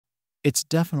It's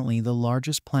definitely the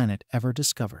largest planet ever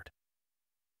discovered.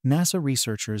 NASA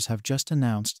researchers have just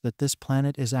announced that this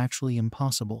planet is actually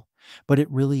impossible, but it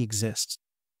really exists.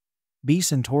 B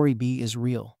Centauri b is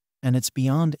real, and it's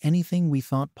beyond anything we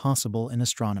thought possible in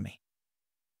astronomy.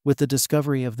 With the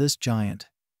discovery of this giant,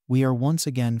 we are once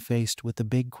again faced with the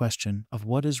big question of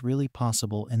what is really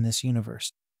possible in this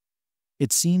universe.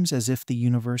 It seems as if the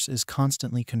universe is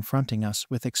constantly confronting us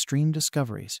with extreme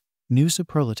discoveries, new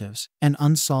superlatives, and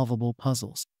unsolvable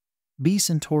puzzles. B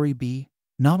Centauri b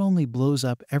not only blows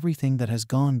up everything that has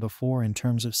gone before in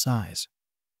terms of size.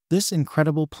 This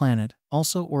incredible planet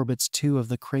also orbits two of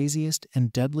the craziest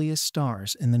and deadliest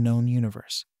stars in the known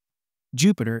universe.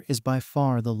 Jupiter is by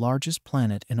far the largest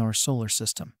planet in our solar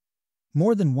system.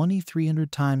 More than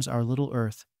 1,300 times our little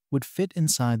Earth would fit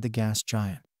inside the gas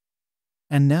giant.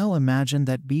 And now imagine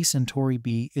that B Centauri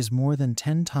b is more than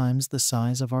 10 times the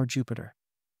size of our Jupiter.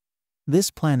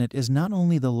 This planet is not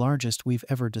only the largest we've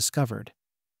ever discovered,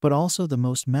 but also the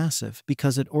most massive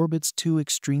because it orbits two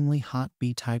extremely hot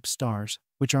B-type stars,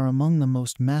 which are among the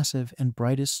most massive and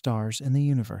brightest stars in the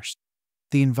universe.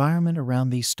 The environment around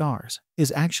these stars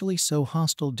is actually so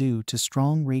hostile due to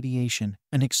strong radiation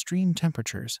and extreme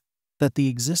temperatures that the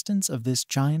existence of this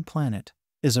giant planet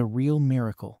is a real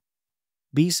miracle.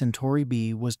 B Centauri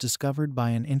b was discovered by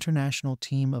an international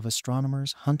team of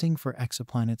astronomers hunting for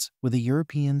exoplanets with the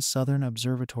European Southern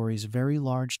Observatory's Very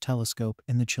Large Telescope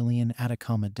in the Chilean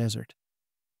Atacama Desert.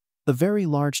 The Very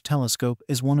Large Telescope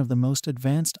is one of the most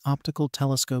advanced optical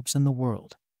telescopes in the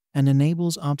world and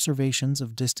enables observations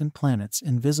of distant planets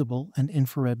in visible and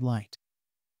infrared light.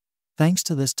 Thanks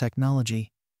to this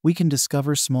technology, we can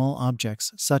discover small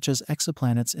objects such as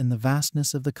exoplanets in the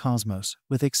vastness of the cosmos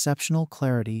with exceptional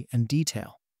clarity and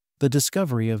detail. The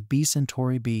discovery of B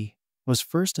Centauri b was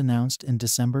first announced in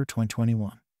December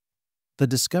 2021. The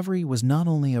discovery was not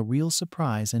only a real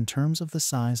surprise in terms of the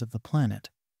size of the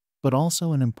planet, but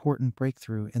also an important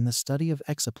breakthrough in the study of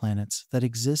exoplanets that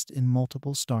exist in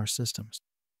multiple star systems.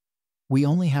 We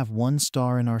only have one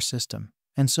star in our system,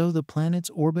 and so the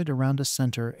planets orbit around a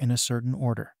center in a certain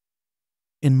order.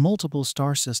 In multiple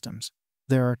star systems,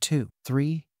 there are 2,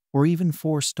 3, or even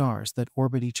 4 stars that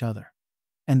orbit each other,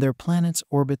 and their planets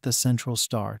orbit the central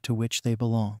star to which they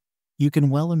belong. You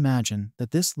can well imagine that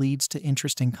this leads to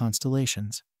interesting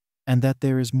constellations, and that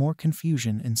there is more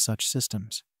confusion in such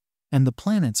systems, and the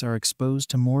planets are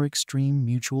exposed to more extreme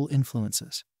mutual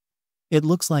influences. It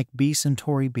looks like B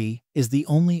Centauri b is the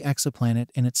only exoplanet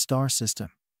in its star system.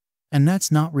 And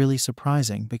that's not really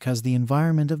surprising because the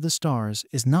environment of the stars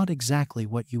is not exactly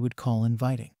what you would call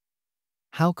inviting.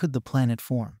 How could the planet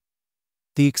form?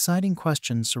 The exciting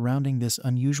question surrounding this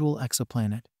unusual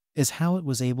exoplanet is how it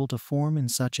was able to form in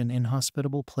such an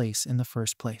inhospitable place in the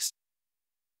first place.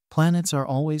 Planets are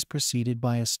always preceded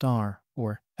by a star,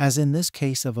 or, as in this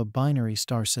case of a binary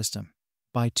star system,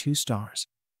 by 2 stars.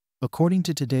 According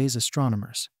to today's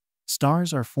astronomers,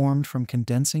 stars are formed from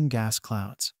condensing gas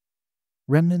clouds.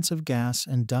 Remnants of gas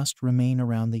and dust remain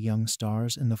around the young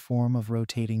stars in the form of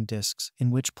rotating disks in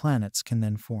which planets can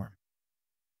then form.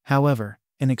 However,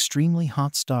 in extremely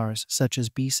hot stars such as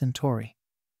B Centauri,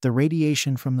 the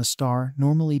radiation from the star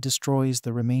normally destroys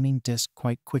the remaining disk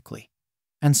quite quickly,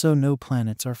 and so no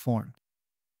planets are formed.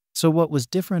 So what was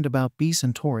different about B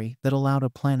Centauri that allowed a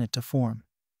planet to form,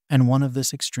 and one of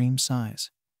this extreme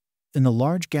size? In the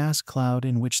large gas cloud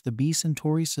in which the B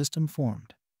Centauri system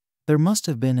formed, there must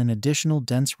have been an additional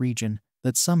dense region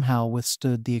that somehow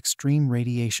withstood the extreme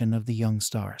radiation of the young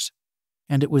stars.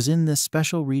 And it was in this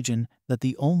special region that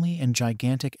the only and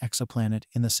gigantic exoplanet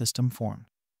in the system formed.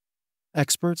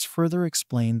 Experts further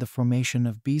explained the formation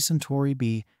of B Centauri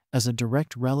b as a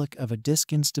direct relic of a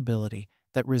disk instability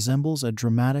that resembles a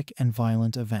dramatic and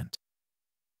violent event.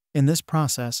 In this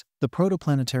process, the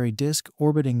protoplanetary disk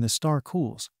orbiting the star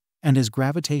cools and is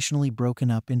gravitationally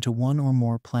broken up into one or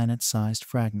more planet-sized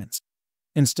fragments,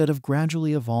 instead of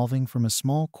gradually evolving from a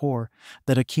small core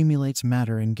that accumulates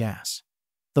matter and gas.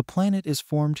 The planet is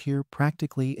formed here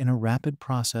practically in a rapid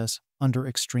process under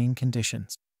extreme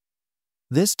conditions.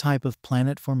 This type of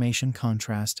planet formation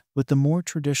contrasts with the more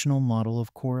traditional model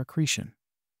of core accretion,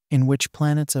 in which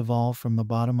planets evolve from the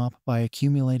bottom up by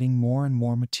accumulating more and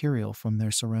more material from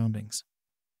their surroundings.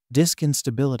 Disk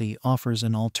instability offers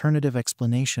an alternative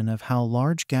explanation of how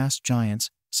large gas giants,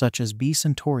 such as B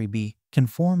Centauri b, can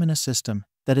form in a system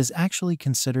that is actually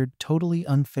considered totally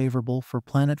unfavorable for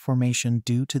planet formation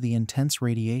due to the intense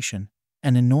radiation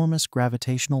and enormous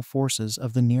gravitational forces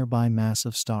of the nearby mass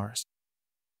of stars.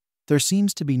 There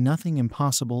seems to be nothing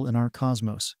impossible in our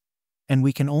cosmos, and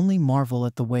we can only marvel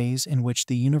at the ways in which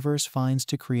the universe finds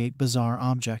to create bizarre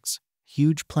objects,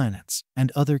 huge planets,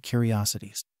 and other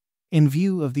curiosities. In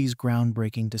view of these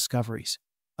groundbreaking discoveries,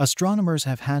 astronomers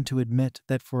have had to admit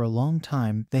that for a long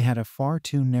time they had a far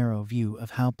too narrow view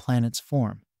of how planets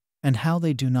form and how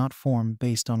they do not form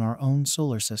based on our own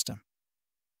solar system.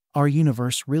 Our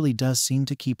universe really does seem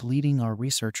to keep leading our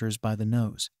researchers by the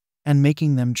nose and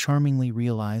making them charmingly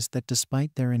realize that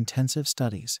despite their intensive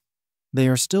studies, they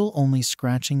are still only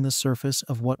scratching the surface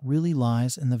of what really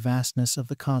lies in the vastness of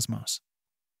the cosmos.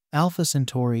 Alpha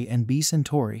Centauri and B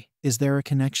Centauri, is there a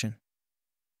connection?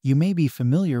 You may be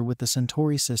familiar with the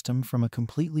Centauri system from a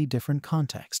completely different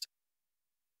context.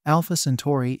 Alpha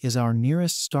Centauri is our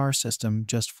nearest star system,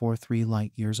 just 43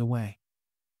 light-years away.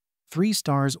 3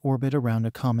 stars orbit around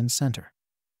a common center.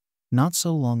 Not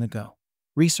so long ago,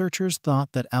 researchers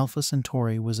thought that Alpha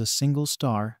Centauri was a single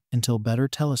star until better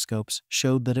telescopes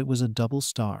showed that it was a double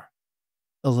star.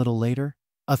 A little later,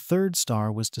 a third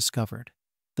star was discovered,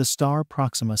 the star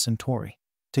Proxima Centauri.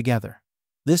 Together,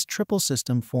 this triple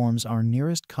system forms our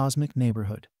nearest cosmic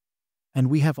neighborhood, and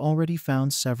we have already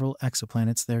found several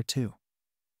exoplanets there too.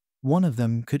 One of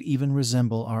them could even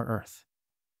resemble our Earth.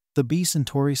 The B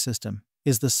Centauri system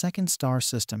is the second star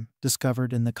system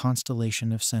discovered in the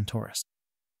constellation of Centaurus.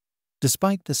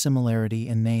 Despite the similarity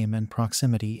in name and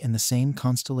proximity in the same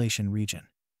constellation region,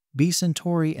 B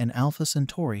Centauri and Alpha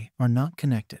Centauri are not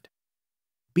connected.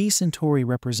 B Centauri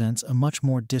represents a much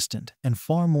more distant and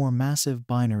far more massive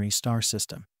binary star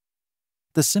system.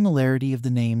 The similarity of the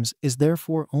names is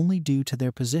therefore only due to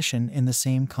their position in the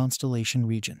same constellation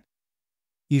region.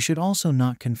 You should also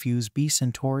not confuse B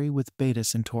Centauri with Beta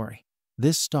Centauri.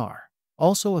 This star,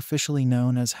 also officially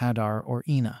known as Hadar or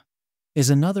Ina, is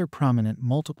another prominent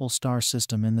multiple star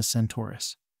system in the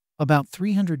Centaurus, about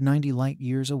 390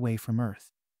 light-years away from Earth.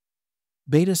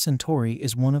 Beta Centauri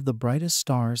is one of the brightest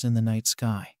stars in the night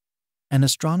sky, and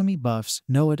astronomy buffs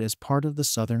know it as part of the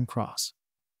Southern Cross.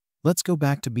 Let's go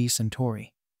back to B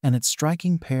Centauri and its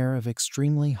striking pair of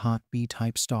extremely hot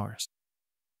B-type stars.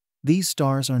 These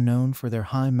stars are known for their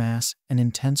high mass and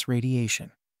intense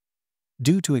radiation.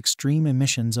 Due to extreme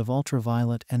emissions of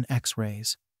ultraviolet and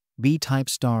X-rays, B-type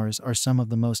stars are some of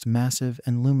the most massive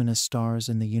and luminous stars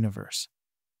in the universe,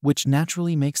 which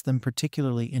naturally makes them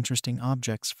particularly interesting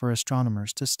objects for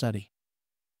astronomers to study.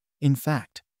 In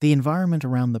fact, the environment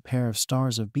around the pair of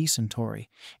stars of B Centauri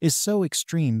is so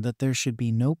extreme that there should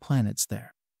be no planets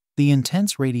there. The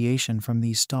intense radiation from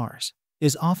these stars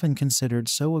is often considered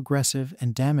so aggressive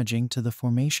and damaging to the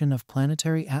formation of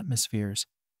planetary atmospheres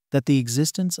that the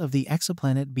existence of the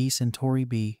exoplanet B Centauri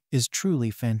b is truly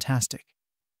fantastic.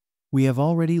 We have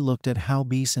already looked at how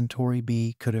B Centauri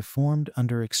b could have formed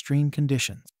under extreme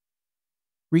conditions.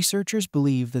 Researchers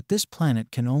believe that this planet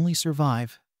can only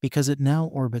survive because it now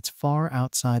orbits far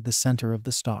outside the center of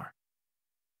the star.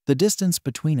 The distance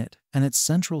between it and its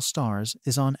central stars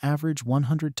is on average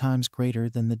 100 times greater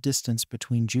than the distance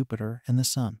between Jupiter and the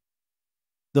Sun.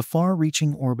 The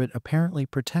far-reaching orbit apparently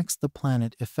protects the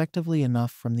planet effectively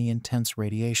enough from the intense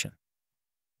radiation.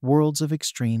 Worlds of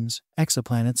extremes,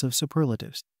 exoplanets of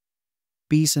superlatives.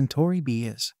 B Centauri b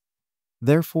is,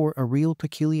 therefore, a real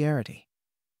peculiarity,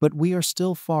 but we are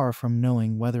still far from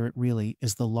knowing whether it really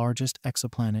is the largest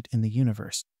exoplanet in the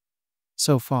universe.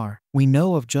 So far, we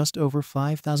know of just over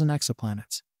 5,000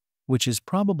 exoplanets, which is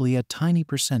probably a tiny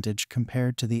percentage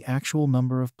compared to the actual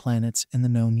number of planets in the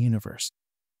known universe.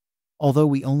 Although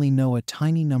we only know a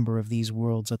tiny number of these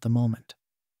worlds at the moment,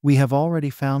 we have already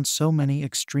found so many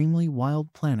extremely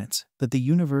wild planets that the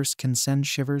universe can send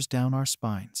shivers down our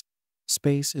spines.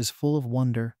 Space is full of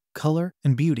wonder, color,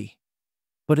 and beauty,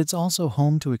 but it's also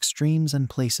home to extremes and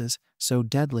places so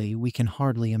deadly we can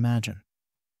hardly imagine.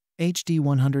 HD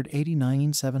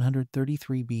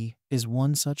 189-733b is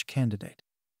one such candidate.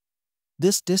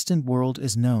 This distant world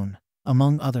is known,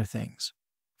 among other things,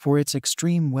 for its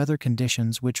extreme weather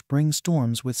conditions which bring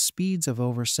storms with speeds of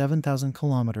over 7,000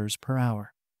 kilometers per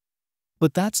hour.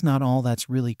 But that's not all that's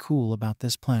really cool about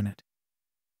this planet.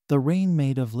 The rain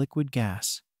made of liquid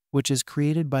gas, which is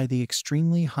created by the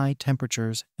extremely high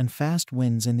temperatures and fast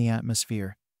winds in the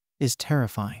atmosphere, is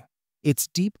terrifying. Its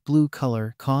deep blue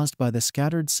color caused by the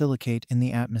scattered silicate in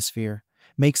the atmosphere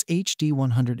makes HD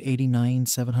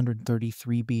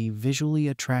 189-733b visually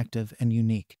attractive and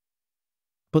unique.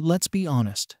 But let's be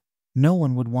honest, no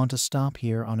one would want to stop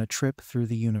here on a trip through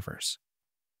the universe.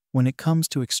 When it comes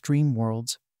to extreme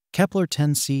worlds,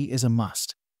 Kepler-10c is a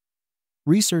must.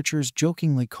 Researchers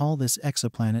jokingly call this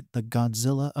exoplanet the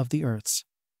Godzilla of the Earths.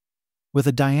 With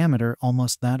a diameter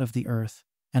almost that of the Earth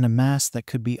and a mass that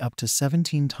could be up to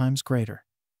 17 times greater,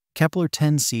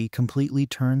 Kepler-10c completely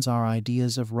turns our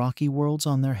ideas of rocky worlds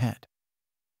on their head.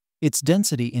 Its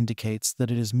density indicates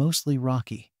that it is mostly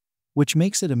rocky, which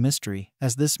makes it a mystery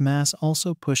as this mass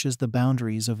also pushes the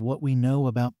boundaries of what we know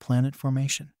about planet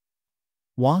formation.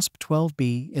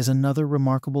 WASP-12b is another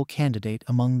remarkable candidate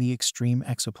among the extreme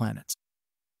exoplanets.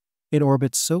 It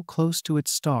orbits so close to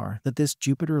its star that this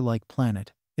Jupiter-like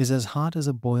planet is as hot as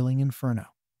a boiling inferno.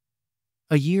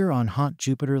 A year on hot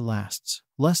Jupiter lasts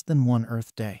less than one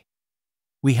Earth day.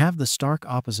 We have the stark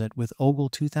opposite with Ogle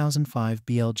 2005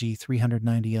 BLG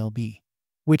 390lb,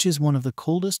 which is one of the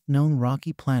coldest known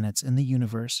rocky planets in the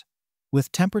universe,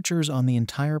 with temperatures on the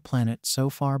entire planet so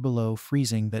far below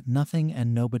freezing that nothing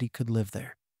and nobody could live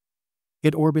there.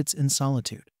 It orbits in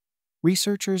solitude.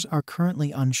 Researchers are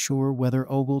currently unsure whether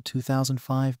Ogle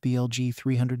 2005 BLG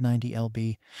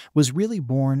 390lb was really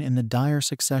born in the dire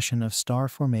succession of star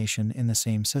formation in the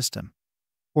same system,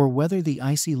 or whether the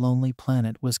icy lonely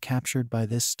planet was captured by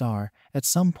this star at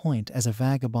some point as a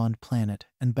vagabond planet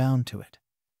and bound to it.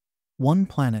 One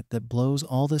planet that blows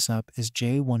all this up is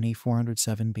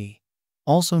J1E407b,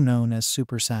 also known as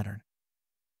Super Saturn.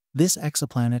 This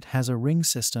exoplanet has a ring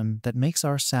system that makes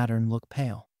our Saturn look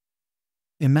pale.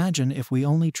 Imagine if we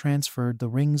only transferred the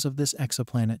rings of this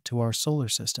exoplanet to our solar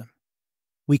system.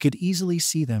 We could easily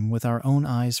see them with our own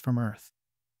eyes from Earth.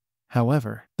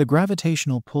 However, the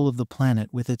gravitational pull of the planet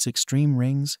with its extreme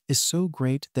rings is so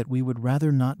great that we would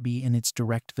rather not be in its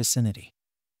direct vicinity.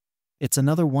 It's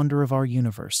another wonder of our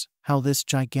universe, how this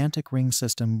gigantic ring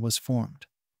system was formed.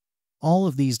 All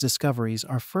of these discoveries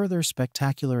are further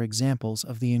spectacular examples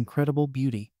of the incredible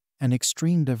beauty and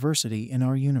extreme diversity in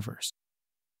our universe.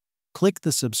 Click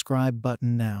the subscribe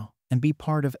button now and be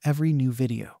part of every new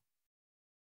video.